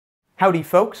Howdy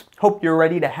folks, hope you're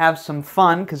ready to have some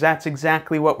fun because that's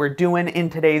exactly what we're doing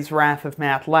in today's Wrath of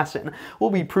Math lesson.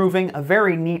 We'll be proving a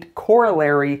very neat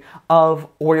corollary of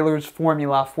Euler's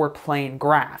formula for plane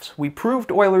graphs. We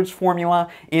proved Euler's formula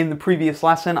in the previous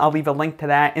lesson. I'll leave a link to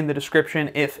that in the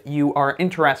description if you are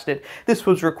interested. This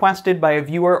was requested by a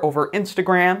viewer over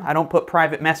Instagram. I don't put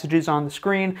private messages on the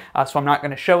screen, so I'm not going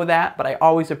to show that, but I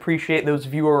always appreciate those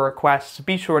viewer requests.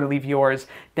 Be sure to leave yours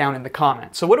down in the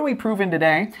comments. So what are we proving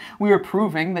today? We are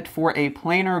proving that for a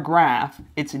planar graph,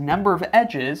 its number of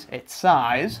edges, its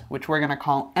size, which we're going to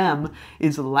call m,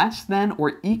 is less than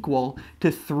or equal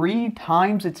to 3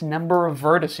 times its number of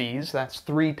vertices, that's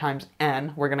 3 times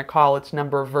n, we're going to call its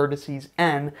number of vertices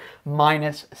n,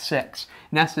 minus 6.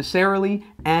 Necessarily,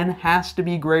 n has to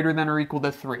be greater than or equal to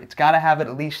 3. It's got to have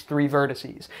at least 3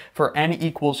 vertices. For n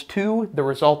equals 2, the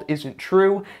result isn't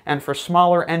true, and for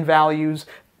smaller n values,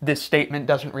 this statement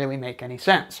doesn't really make any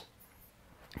sense.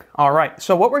 Alright,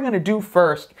 so what we're going to do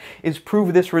first is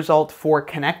prove this result for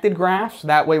connected graphs.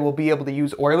 That way we'll be able to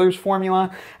use Euler's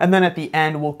formula, and then at the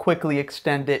end we'll quickly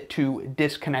extend it to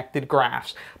disconnected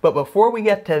graphs. But before we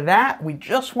get to that, we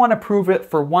just want to prove it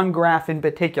for one graph in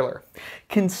particular.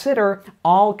 Consider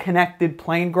all connected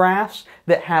plane graphs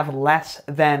that have less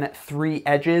than 3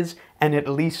 edges and at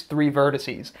least 3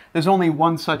 vertices. There's only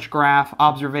one such graph.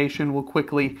 Observation will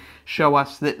quickly show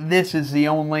us that this is the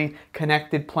only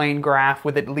connected plane graph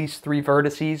with at least 3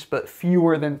 vertices, but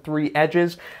fewer than 3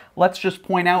 edges. Let's just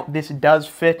point out this does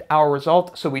fit our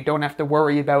result, so we don't have to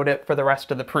worry about it for the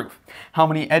rest of the proof. How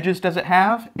many edges does it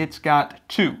have? It's got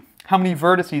 2. How many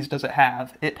vertices does it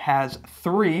have? It has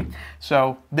 3.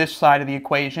 So this side of the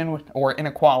equation, or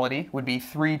inequality, would be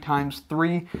 3 times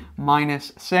 3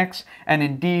 minus 6. And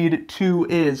indeed, 2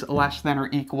 is less than or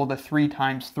equal to 3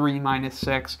 times 3 minus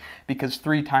 6, because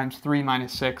 3 times 3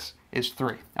 minus 6 is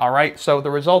 3. Alright, so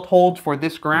the result holds for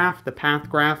this graph, the path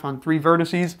graph on 3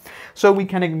 vertices, so we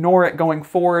can ignore it going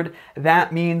forward.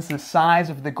 That means the size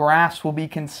of the graphs we'll be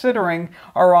considering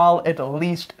are all at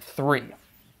least 3.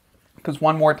 Because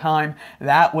one more time,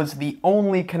 that was the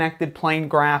only connected plane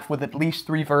graph with at least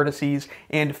 3 vertices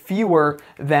and fewer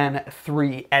than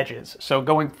 3 edges. So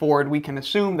going forward, we can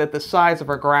assume that the size of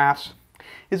our graphs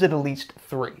is at least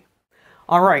 3.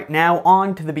 Alright, now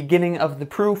on to the beginning of the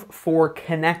proof for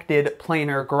connected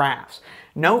planar graphs.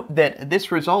 Note that this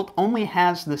result only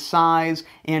has the size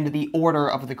and the order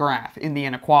of the graph in the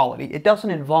inequality. It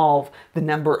doesn't involve the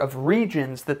number of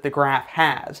regions that the graph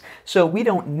has. So we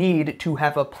don't need to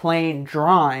have a plane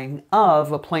drawing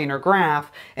of a planar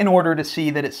graph in order to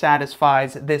see that it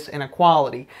satisfies this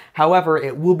inequality. However,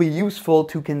 it will be useful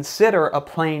to consider a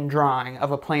plane drawing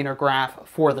of a planar graph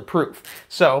for the proof.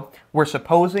 So we're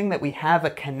supposing that we have a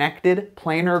connected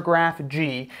planar graph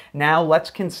G. Now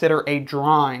let's consider a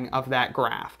drawing of that graph.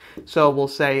 So we'll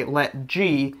say let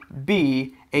G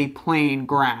be a plane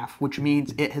graph, which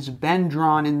means it has been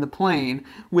drawn in the plane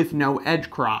with no edge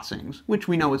crossings, which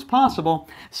we know is possible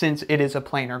since it is a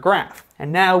planar graph.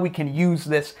 And now we can use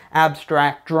this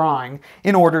abstract drawing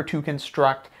in order to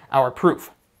construct our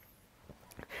proof.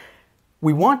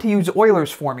 We want to use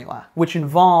Euler's formula, which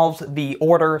involves the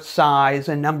order, size,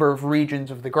 and number of regions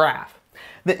of the graph.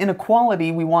 The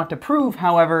inequality we want to prove,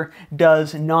 however,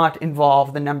 does not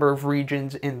involve the number of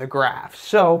regions in the graph.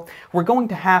 So we're going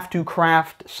to have to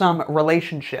craft some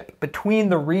relationship between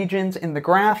the regions in the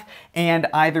graph and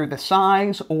either the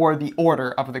size or the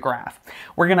order of the graph.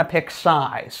 We're going to pick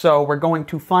size, so we're going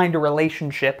to find a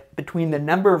relationship between the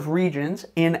number of regions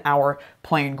in our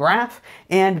plane graph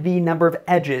and the number of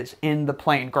edges in the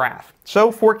plane graph.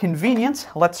 So for convenience,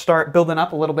 let's start building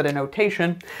up a little bit of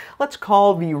notation. Let's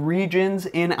call the regions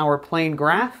in our plane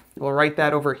graph, we'll write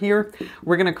that over here.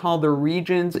 We're going to call the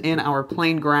regions in our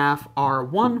plane graph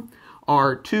R1,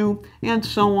 R2, and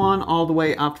so on all the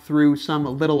way up through some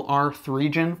little rth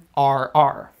region,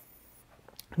 RR.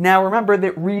 Now remember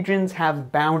that regions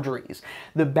have boundaries.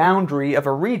 The boundary of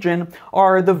a region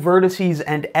are the vertices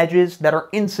and edges that are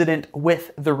incident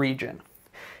with the region.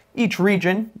 Each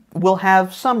region will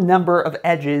have some number of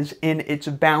edges in its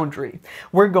boundary.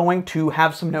 We're going to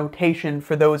have some notation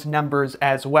for those numbers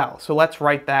as well, so let's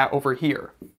write that over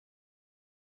here.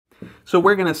 So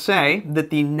we're going to say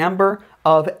that the number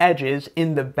of edges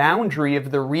in the boundary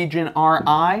of the region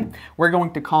Ri, we're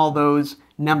going to call those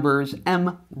numbers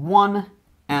M1,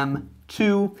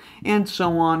 M2, and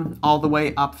so on all the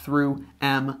way up through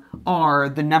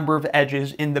MR, the number of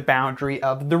edges in the boundary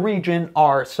of the region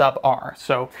R sub R.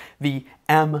 So the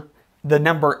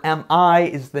number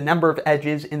Mi is the number of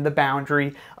edges in the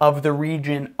boundary of the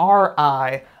region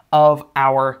Ri of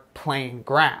our plane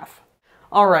graph.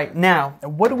 All right, now,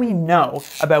 what do we know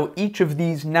about each of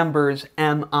these numbers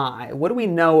mi? What do we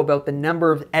know about the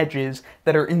number of edges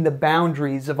that are in the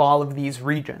boundaries of all of these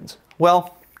regions?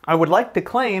 Well, I would like to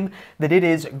claim that it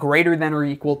is greater than or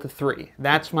equal to 3.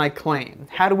 That's my claim.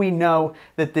 How do we know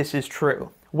that this is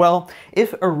true? Well,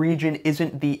 if a region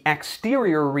isn't the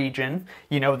exterior region,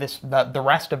 the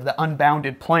rest of the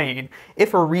unbounded plane,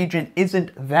 if a region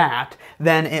isn't that,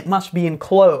 then it must be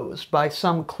enclosed by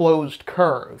some closed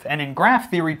curve. And in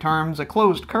graph theory terms, a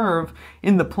closed curve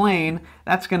in the plane,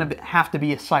 that's going to have to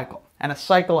be a cycle. And a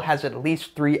cycle has at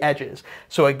least 3 edges.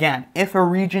 So again, if a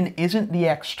region isn't the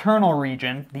external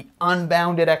region, the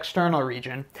unbounded external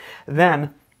region,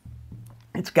 then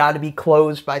it's got to be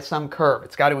closed by some curve.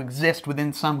 It's got to exist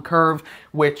within some curve,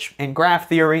 which in graph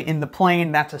theory, in the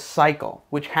plane, that's a cycle,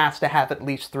 which has to have at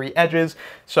least 3 edges.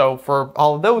 So for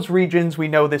all of those regions, we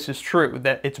know this is true,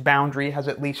 that its boundary has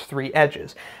at least 3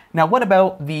 edges. Now, what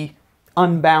about the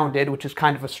unbounded, which is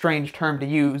kind of a strange term to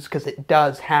use because it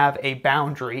does have a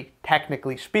boundary,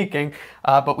 technically speaking,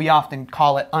 but we often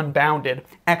call it unbounded,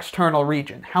 external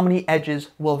region? How many edges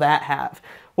will that have?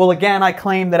 Well, again, I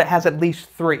claim that it has at least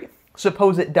 3.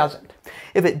 Suppose it doesn't.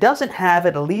 If it doesn't have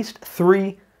at least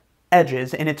 3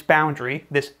 edges in its boundary,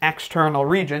 this external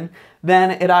region, then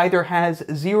it either has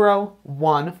 0,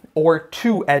 1, or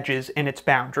 2 edges in its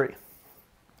boundary.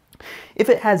 If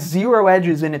it has 0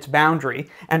 edges in its boundary,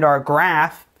 and our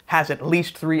graph has at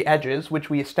least 3 edges, which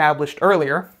we established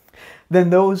earlier, then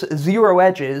those 0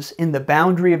 edges in the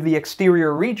boundary of the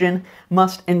exterior region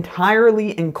must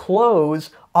entirely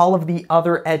enclose all of the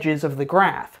other edges of the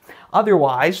graph.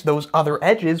 Otherwise, those other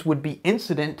edges would be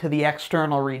incident to the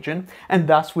external region and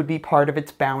thus would be part of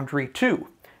its boundary too.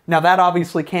 Now that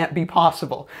obviously can't be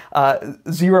possible.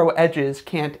 0 edges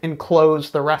can't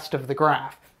enclose the rest of the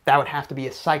graph. That would have to be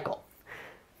a cycle.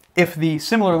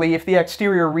 Similarly, if the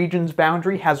exterior region's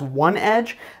boundary has 1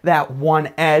 edge, that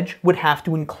 1 edge would have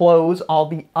to enclose all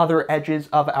the other edges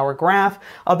of our graph.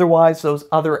 Otherwise, those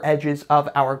other edges of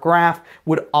our graph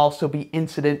would also be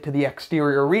incident to the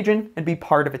exterior region and be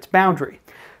part of its boundary.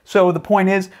 So the point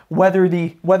is, whether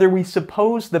we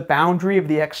suppose the boundary of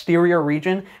the exterior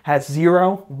region has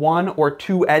 0, 1, or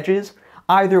 2 edges,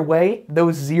 either way,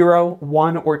 those 0,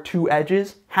 1, or 2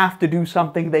 edges have to do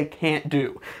something they can't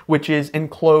do, which is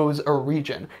enclose a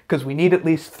region, because we need at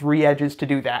least 3 edges to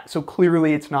do that. So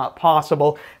clearly it's not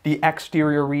possible. The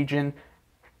exterior region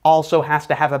also has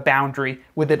to have a boundary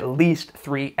with at least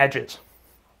 3 edges.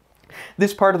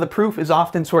 This part of the proof is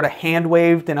often sort of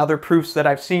hand-waved in other proofs that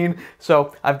I've seen,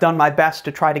 so I've done my best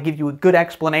to try to give you a good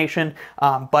explanation,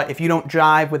 but if you don't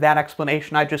jive with that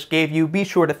explanation I just gave you, be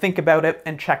sure to think about it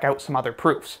and check out some other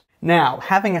proofs. Now,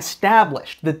 having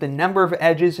established that the number of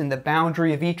edges in the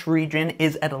boundary of each region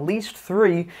is at least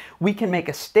 3, we can make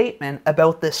a statement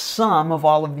about the sum of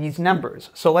all of these numbers.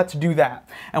 So let's do that,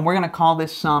 and we're going to call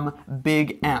this sum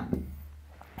big M.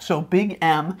 So big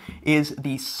M is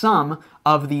the sum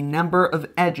of the number of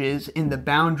edges in the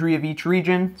boundary of each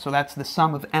region. So that's the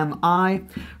sum of mi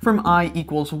from I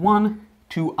equals 1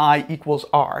 to I equals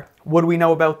r. What do we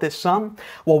know about this sum?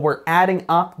 Well, we're adding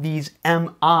up these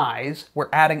mi's. We're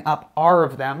adding up r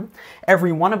of them.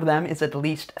 Every one of them is at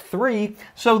least 3.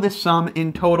 So this sum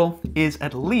in total is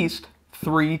at least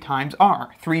 3 times r.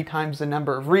 3 times the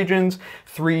number of regions,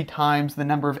 3 times the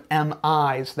number of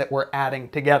mi's that we're adding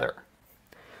together.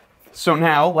 So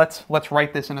now, let's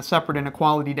write this in a separate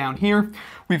inequality down here.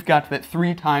 We've got that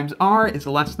 3 times r is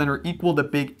less than or equal to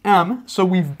big M, so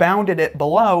we've bounded it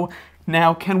below.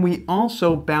 Now, can we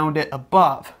also bound it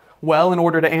above? Well, in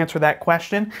order to answer that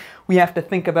question, we have to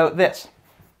think about this.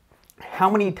 How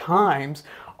many times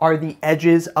are the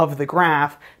edges of the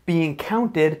graph being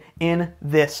counted in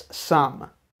this sum?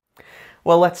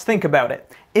 Well, let's think about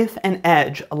it. If an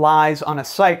edge lies on a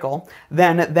cycle,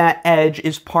 then that edge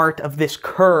is part of this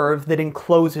curve that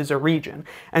encloses a region.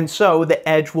 And so the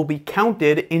edge will be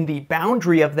counted in the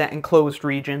boundary of that enclosed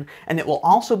region, and it will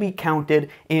also be counted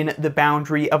in the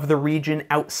boundary of the region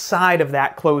outside of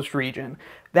that closed region.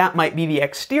 That might be the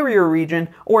exterior region,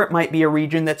 or it might be a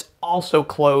region that's also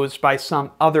closed by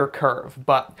some other curve.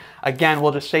 But again,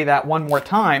 we'll just say that one more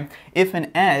time. If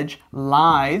an edge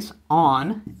lies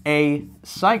on a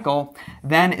cycle,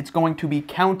 then it's going to be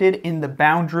counted in the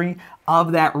boundary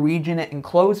of that region it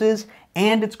encloses,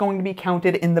 and it's going to be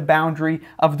counted in the boundary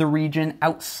of the region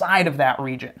outside of that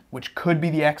region, which could be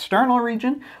the external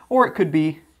region, or it could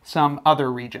be some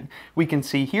other region. We can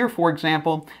see here, for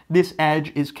example, this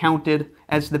edge is counted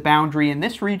as the boundary in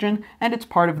this region, and it's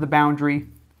part of the boundary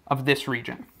of this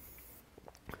region.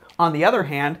 On the other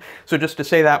hand, so just to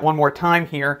say that one more time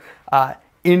here,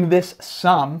 in this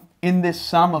sum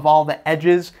of all the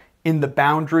edges in the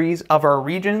boundaries of our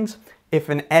regions. If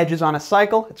an edge is on a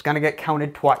cycle, it's going to get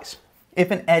counted twice.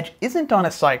 If an edge isn't on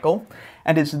a cycle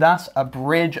and is thus a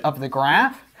bridge of the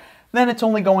graph, then it's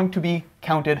only going to be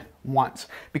counted once,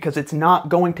 because it's not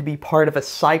going to be part of a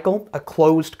cycle, a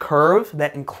closed curve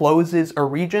that encloses a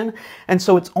region, and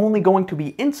so it's only going to be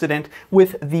incident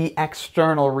with the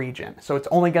external region. So it's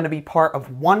only going to be part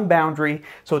of one boundary,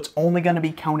 so it's only going to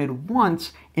be counted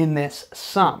once in this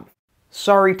sum.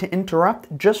 Sorry to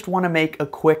interrupt, just want to make a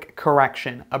quick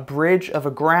correction. A bridge of a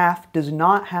graph does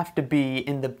not have to be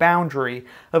in the boundary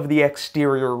of the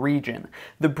exterior region.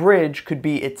 The bridge could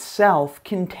be itself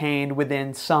contained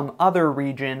within some other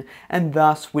region and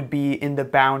thus would be in the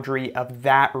boundary of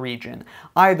that region.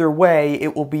 Either way,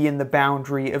 it will be in the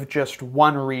boundary of just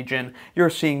one region. You're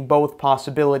seeing both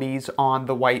possibilities on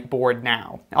the whiteboard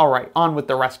now. Alright, on with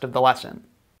the rest of the lesson.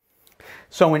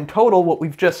 So in total, what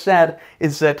we've just said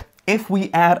is that if we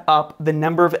add up the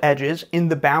number of edges in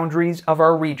the boundaries of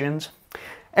our regions,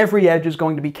 every edge is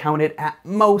going to be counted at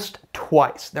most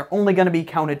twice. They're only going to be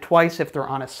counted twice if they're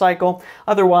on a cycle,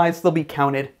 otherwise they'll be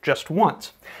counted just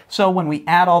once. So when we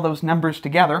add all those numbers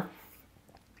together,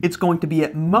 it's going to be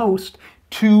at most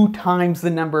 2 times the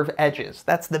number of edges.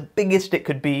 That's the biggest it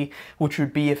could be, which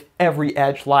would be if every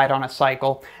edge lied on a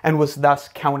cycle and was thus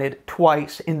counted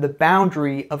twice in the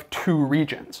boundary of 2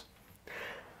 regions.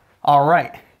 All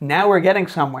right. Now we're getting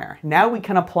somewhere. Now we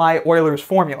can apply Euler's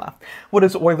formula. What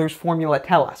does Euler's formula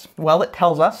tell us? Well, it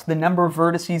tells us the number of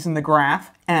vertices in the graph,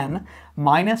 n,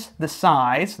 minus the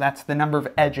size, that's the number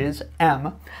of edges,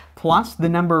 m, plus the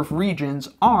number of regions,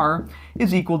 r,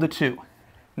 is equal to 2.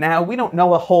 Now, we don't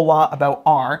know a whole lot about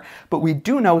r, but we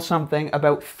do know something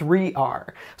about 3r.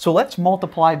 So let's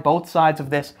multiply both sides of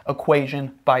this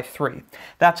equation by 3.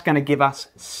 That's going to give us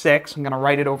 6. I'm going to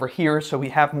write it over here so we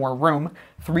have more room.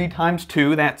 3 times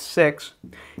 2, that's 6,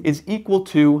 is equal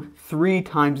to 3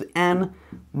 times n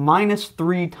minus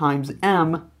 3 times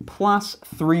m plus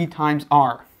 3 times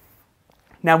r.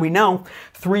 Now we know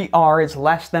 3r is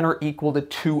less than or equal to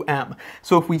 2m.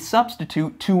 So if we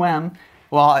substitute 2m,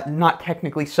 well, not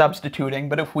technically substituting,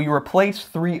 but if we replace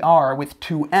 3r with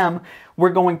 2m, we're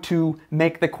going to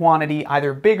make the quantity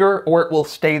either bigger or it will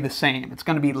stay the same. It's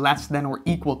going to be less than or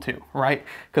equal to, right?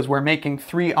 Because we're making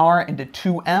 3r into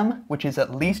 2m, which is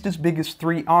at least as big as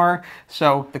 3r,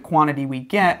 so the quantity we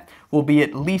get will be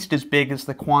at least as big as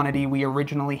the quantity we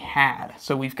originally had.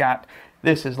 So we've got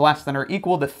this is less than or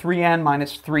equal to 3n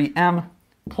minus 3m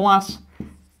plus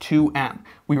 2m.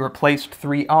 We replaced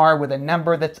 3r with a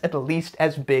number that's at least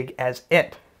as big as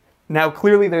it. Now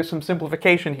clearly there's some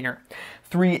simplification here.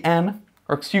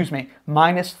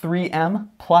 Minus 3m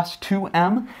plus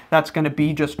 2m, that's going to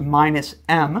be just minus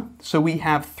m. So we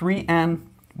have 3n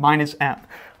minus m.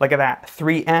 Look at that,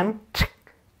 3n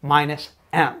minus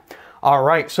m. All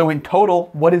right, so in total,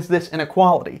 what is this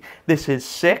inequality? This is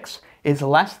 6 is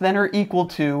less than or equal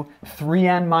to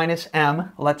 3n minus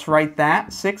m. Let's write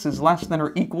that. 6 is less than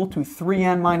or equal to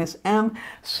 3n minus m.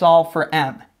 Solve for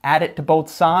m. Add it to both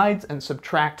sides and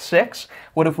subtract 6.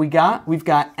 What have we got? We've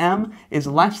got m is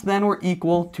less than or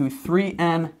equal to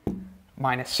 3n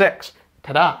minus 6.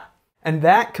 Ta-da! And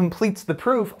that completes the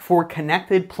proof for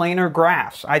connected planar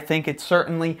graphs. I think it's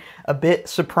certainly a bit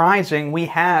surprising we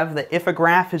have that if a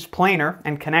graph is planar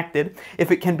and connected, if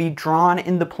it can be drawn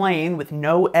in the plane with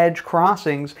no edge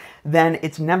crossings, then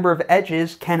its number of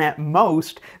edges can at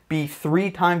most be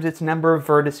 3 times its number of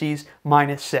vertices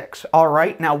minus 6. All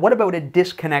right, now what about a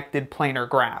disconnected planar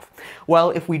graph?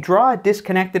 Well, if we draw a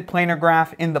disconnected planar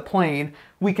graph in the plane,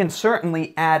 we can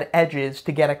certainly add edges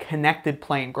to get a connected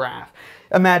plane graph.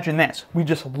 Imagine this, we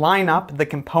just line up the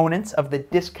components of the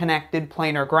disconnected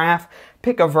planar graph,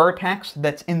 pick a vertex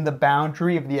that's in the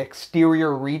boundary of the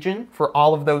exterior region for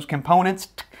all of those components,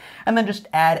 and then just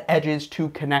add edges to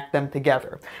connect them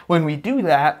together. When we do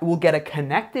that, we'll get a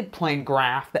connected plane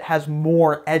graph that has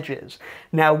more edges.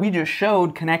 Now, we just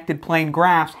showed connected plane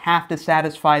graphs have to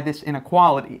satisfy this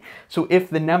inequality. So if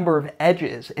the number of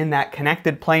edges in that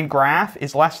connected plane graph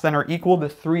is less than or equal to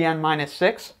 3n minus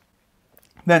 6,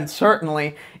 then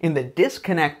certainly in the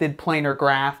disconnected planar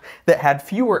graph that had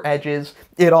fewer edges,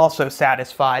 it also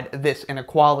satisfied this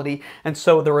inequality, and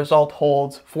so the result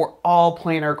holds for all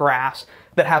planar graphs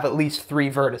that have at least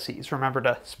 3 vertices. Remember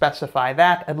to specify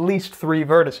that, at least 3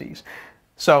 vertices.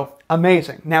 So,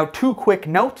 amazing. Now, 2 quick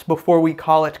notes before we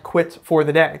call it quits for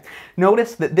the day.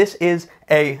 Notice that this is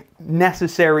a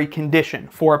necessary condition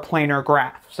for a planar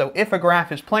graph. So if a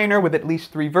graph is planar with at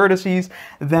least 3 vertices,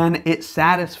 then it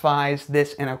satisfies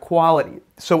this inequality.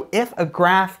 So if a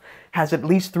graph has at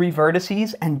least 3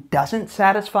 vertices and doesn't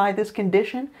satisfy this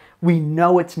condition, we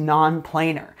know it's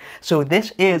non-planar. So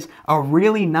this is a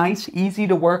really nice, easy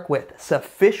to work with,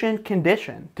 sufficient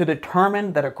condition to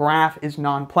determine that a graph is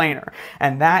non-planar.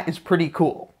 And that is pretty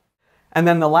cool. And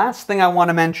then the last thing I want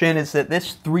to mention is that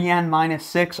this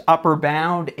 3n-6 upper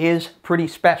bound is pretty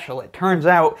special. It turns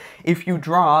out if you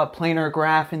draw a planar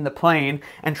graph in the plane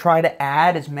and try to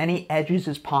add as many edges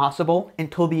as possible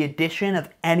until the addition of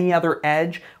any other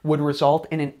edge would result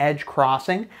in an edge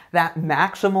crossing, that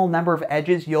maximal number of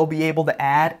edges you'll be able to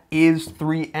add is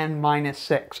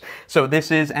 3n-6. So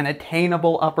this is an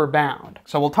attainable upper bound.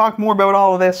 So we'll talk more about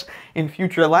all of this in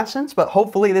future lessons, but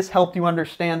hopefully this helped you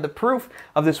understand the proof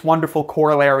of this wonderful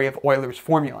corollary of Euler's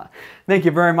formula. Thank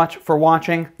you very much for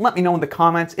watching. Let me know in the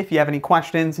comments if you have any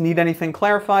questions, need anything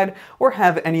clarified, or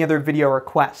have any other video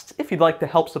requests. If you'd like to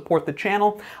help support the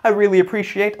channel, I really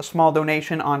appreciate a small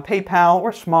donation on PayPal or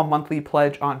a small monthly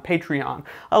pledge on Patreon.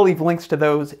 I'll leave links to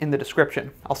those in the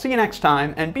description. I'll see you next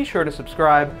time, and be sure to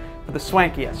subscribe for the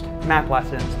swankiest math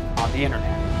lessons on the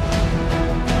internet.